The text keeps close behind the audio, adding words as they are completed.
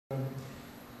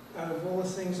out of all the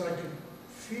things I could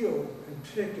feel and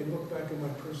pick and look back at my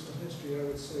personal history, I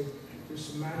would say there's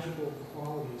some magical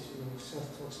qualities. You know,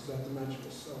 Seth talks about the magical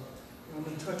self. And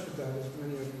I'm in touch with that, as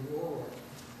many of you all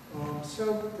are.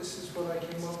 So this is what I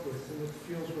came up with, and it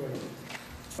feels right.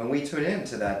 When we tune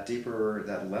into that deeper,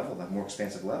 that level, that more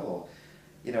expansive level,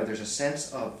 you know, there's a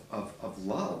sense of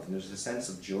love, and there's a sense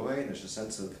of joy, and there's a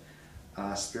sense of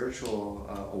spiritual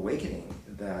awakening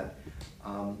that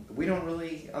we don't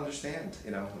really understand,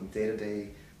 you know, in day-to-day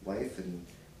life, and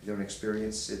we don't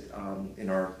experience it in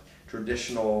our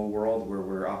traditional world where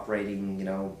we're operating, you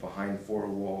know,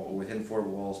 within four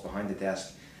walls, behind the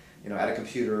desk, you know, at a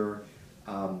computer,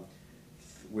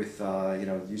 with you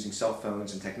know, using cell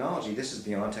phones and technology. This is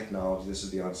beyond technology. This is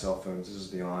beyond cell phones. This is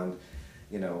beyond,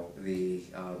 you know, the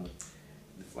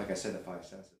like I said, the five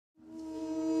senses.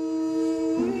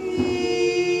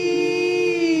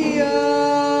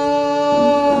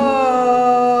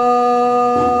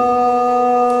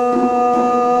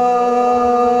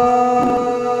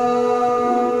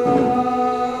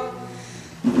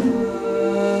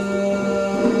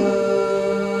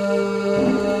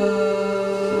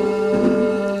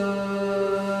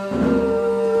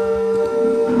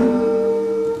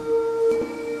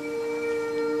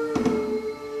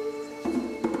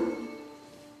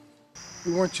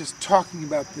 We weren't just talking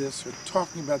about this or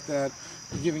talking about that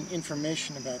or giving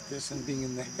information about this and being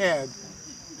in the head,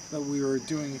 but we were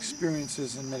doing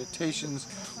experiences and meditations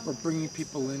or bringing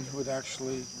people in who would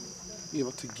actually be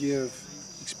able to give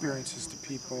experiences to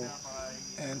people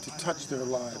and to touch their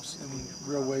lives in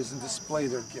real ways and display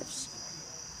their gifts.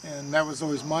 And that was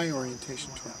always my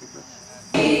orientation toward the group.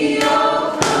 We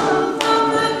all come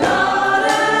from the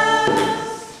goddess,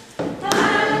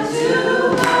 and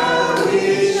to her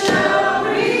we shall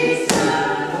return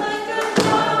like a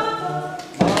drop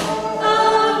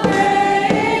of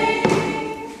rain,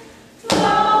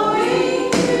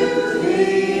 flowing to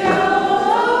the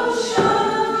ocean.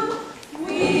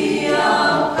 We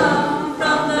all come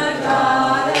from the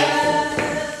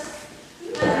goddess,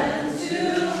 and to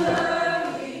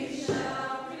her we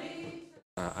shall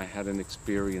return. I had an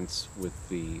experience with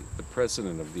the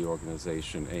president of the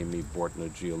organization, Amy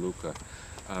Bortner-Gianluca.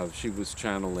 She was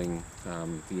channeling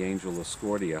the angel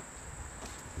Escordia,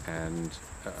 and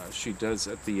she does,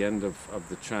 at the end of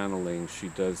the channeling, she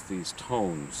does these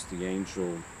tones. The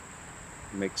angel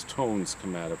makes tones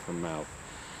come out of her mouth,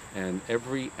 and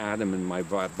every atom in my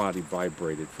body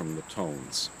vibrated from the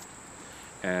tones.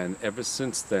 And ever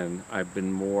since then, I've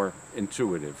been more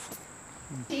intuitive.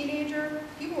 Teenager,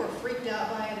 people were freaked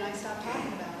out by it and I stopped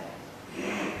talking about it.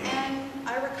 And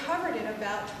I recovered it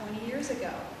about 20 years ago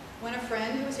when a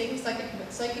friend who was taking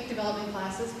psychic development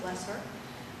classes, bless her,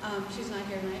 she's not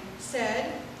here tonight,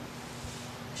 said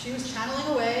she was channeling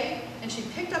away and she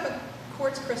picked up a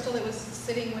quartz crystal that was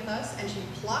sitting with us and she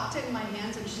plopped it in my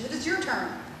hands and she said, "It's your turn."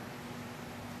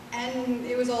 And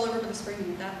it was all over the screen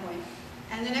at that point.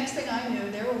 And the next thing I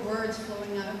knew, there were words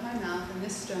flowing out of my mouth and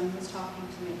this stone was talking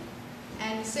to me.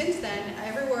 And since then,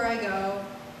 everywhere I go,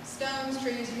 stones,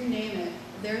 trees, you name it,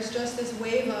 there's just this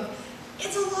wave of,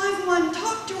 "It's a live one,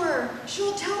 talk to her,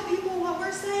 she'll tell people what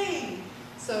we're saying."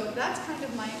 So that's kind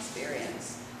of my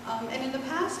experience. And in the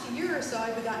past year or so,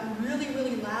 I've gotten really,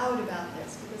 really loud about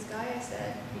this because Gaia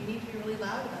said, you need to be really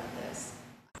loud about this.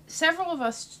 Several of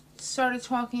us started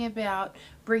talking about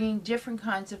bringing different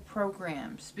kinds of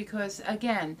programs because,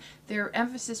 again, their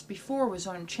emphasis before was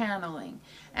on channeling.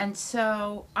 And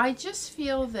so I just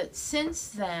feel that since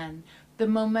then, the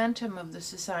momentum of the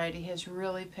society has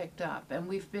really picked up, and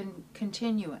we've been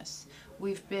continuous.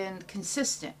 We've been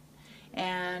consistent.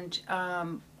 And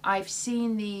I've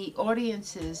seen the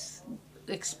audiences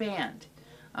expand.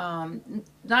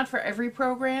 Not for every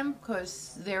program,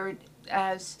 because there,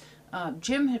 as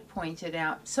Jim had pointed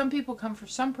out, some people come for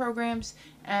some programs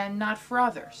and not for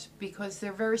others because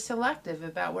they're very selective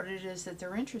about what it is that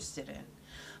they're interested in.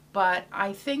 But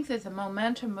I think that the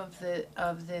momentum of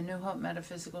the New Hope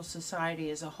Metaphysical Society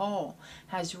as a whole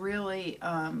has really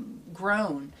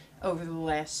grown over the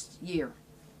last year.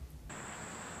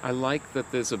 I like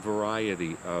that there's a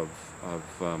variety of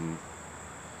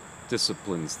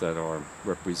disciplines that are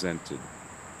represented.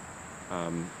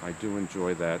 I do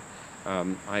enjoy that.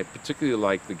 I particularly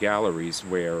like the galleries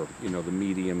where, you know, the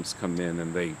mediums come in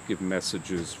and they give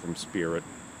messages from spirit.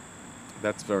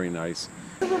 That's very nice.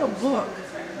 A little book.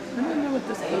 I don't know what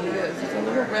this book is. It's a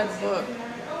little red book.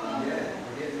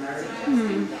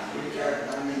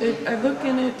 I look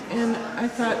in it and I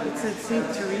thought it said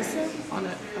Saint Teresa on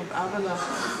it, of Avila.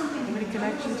 Any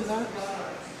connection to that?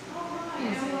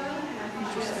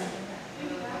 Interesting.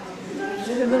 It's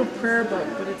a little prayer book,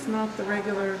 but it's not the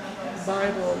regular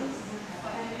Bible.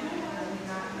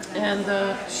 And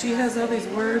she has all these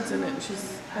words in it.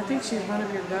 I think she's one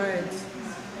of your guides.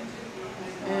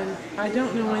 And I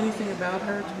don't know anything about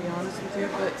her, to be honest with you,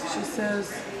 but she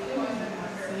says,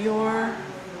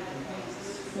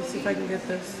 let's see if I can get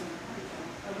this,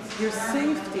 your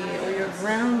safety or your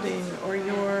grounding or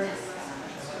your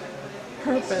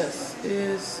purpose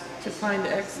is to find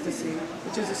ecstasy,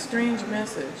 which is a strange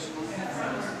message,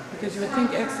 because you would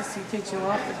think ecstasy takes you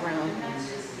off the ground,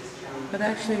 but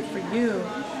actually for you,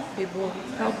 it will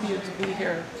help you to be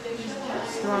here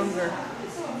stronger,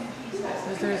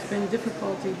 because there's been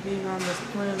difficulty being on this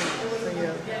planet for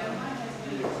you.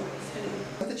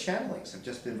 The channelings have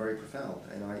just been very profound,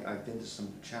 and I've been to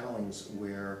some channelings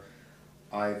where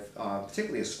I've,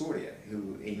 particularly Escordia,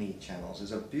 who Amy channels,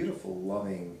 is a beautiful,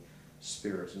 loving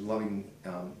spirit, a loving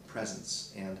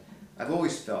presence, and I've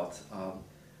always felt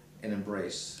an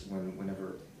embrace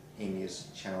whenever Amy has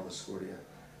channeled Escordia,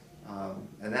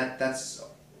 and that's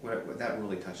that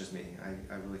really touches me.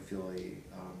 I really feel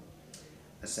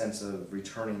a sense of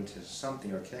returning to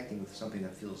something or connecting with something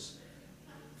that feels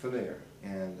familiar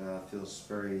and feels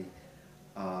very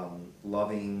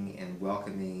loving and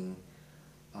welcoming.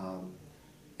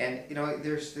 And you know,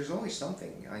 there's always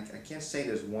something. I can't say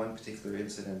there's one particular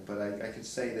incident, but I could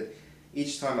say that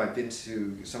each time I've been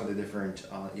to some of the different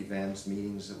events,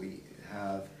 meetings that we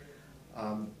have,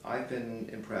 I've been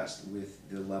impressed with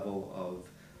the level of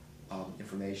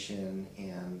information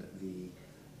and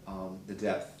the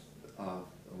depth of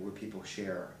what people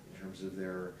share in terms of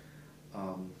their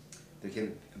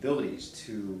abilities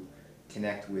to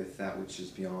connect with that which is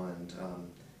beyond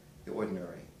the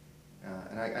ordinary.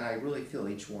 And I really feel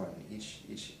each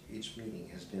meeting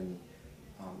has been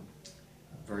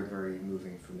very, very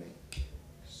moving for me.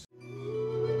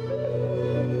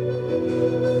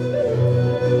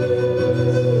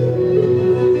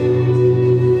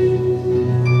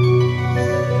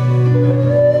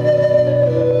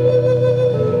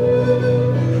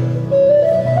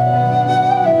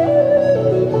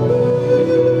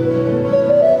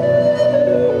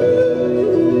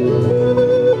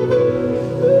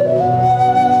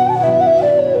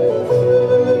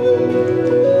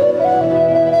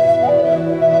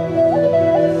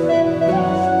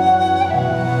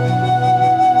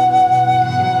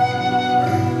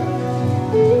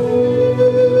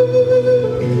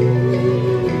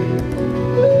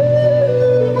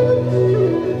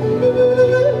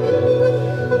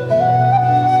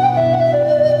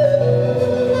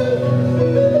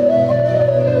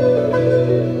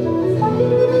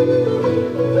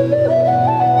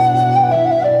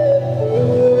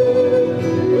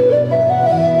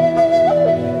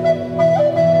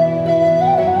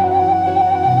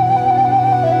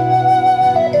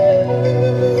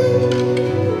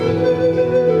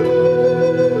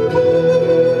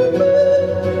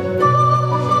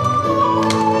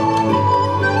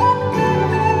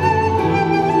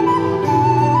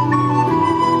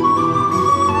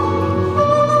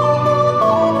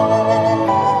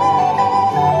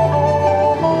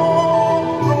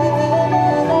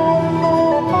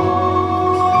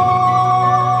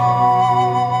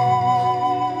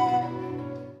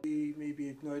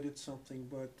 Something,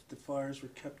 but the fires were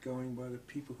kept going by the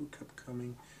people who kept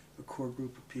coming, a core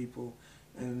group of people,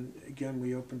 and again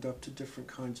we opened up to different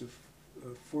kinds of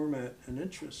format and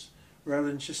interests rather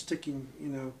than just sticking,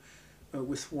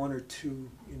 with one or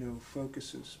two,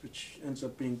 focuses, which ends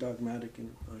up being dogmatic,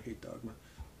 and I hate dogma.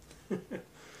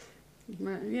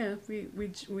 Yeah,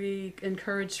 we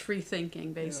encourage free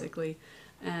thinking basically,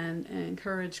 and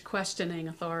encourage questioning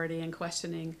authority and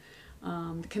questioning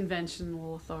the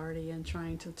conventional authority, and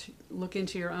trying to look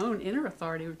into your own inner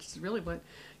authority, which is really what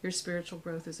your spiritual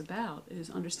growth is about, is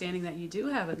understanding that you do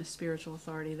have a spiritual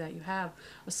authority, that you have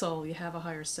a soul, you have a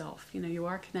higher self. You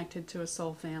are connected to a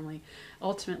soul family,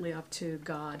 ultimately up to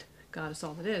God. God is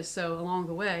all that is. So along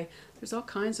the way, there's all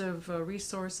kinds of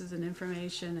resources and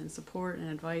information and support and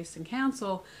advice and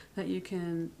counsel that you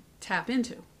can tap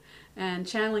into. And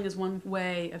channeling is one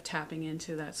way of tapping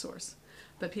into that source.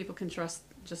 But people can trust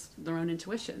just their own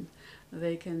intuition.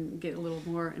 They can get a little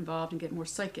more involved and get more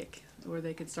psychic, or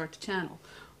they can start to channel,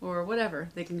 or whatever.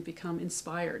 They can become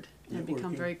inspired and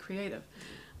become very creative.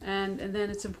 And then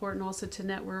it's important also to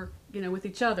network, with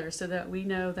each other, so that we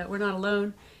know that we're not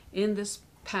alone in this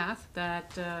path,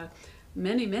 that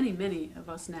many, many, many of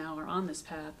us now are on this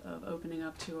path of opening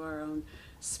up to our own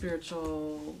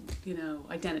spiritual,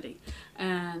 identity.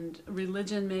 And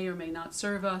religion may or may not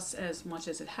serve us as much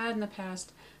as it had in the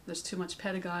past. There's too much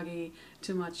pedagogy,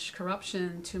 too much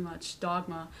corruption, too much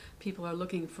dogma. People are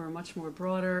looking for a much more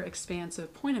broader,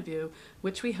 expansive point of view,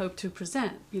 which we hope to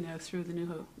present, through the New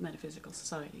Hope Metaphysical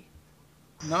Society.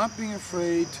 not being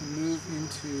afraid to move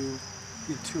into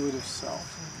the intuitive self.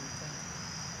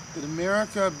 That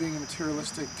America, being a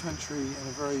materialistic country and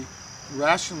a very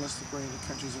rationalistic oriented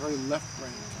country, is a very left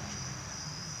brain country.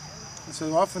 And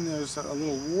so often there's a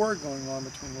little war going on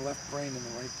between the left brain and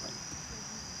the right brain.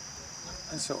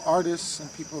 And so artists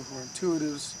and people who are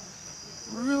intuitives,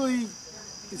 really,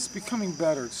 it's becoming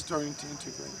better, it's starting to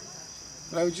integrate.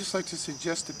 But I would just like to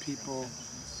suggest to people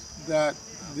that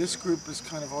this group has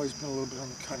kind of always been a little bit on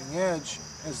the cutting edge,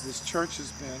 as this church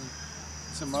has been,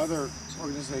 some other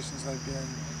organizations I've been,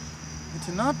 and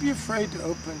to not be afraid to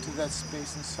open to that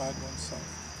space inside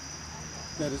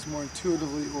oneself that is more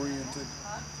intuitively oriented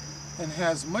and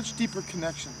has much deeper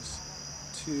connections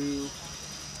to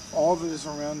all that is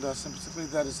around us, and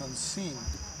particularly that is unseen,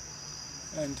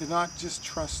 and to not just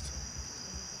trust,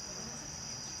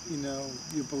 you know,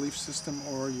 your belief system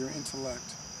or your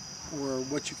intellect or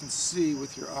what you can see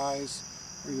with your eyes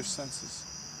or your senses.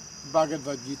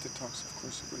 Bhagavad Gita talks, of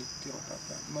course, a great deal about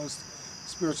that. Most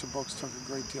spiritual books talk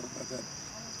a great deal about that.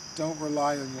 Don't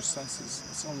rely on your senses.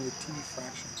 It's only a teeny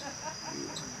fraction.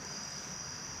 Yeah.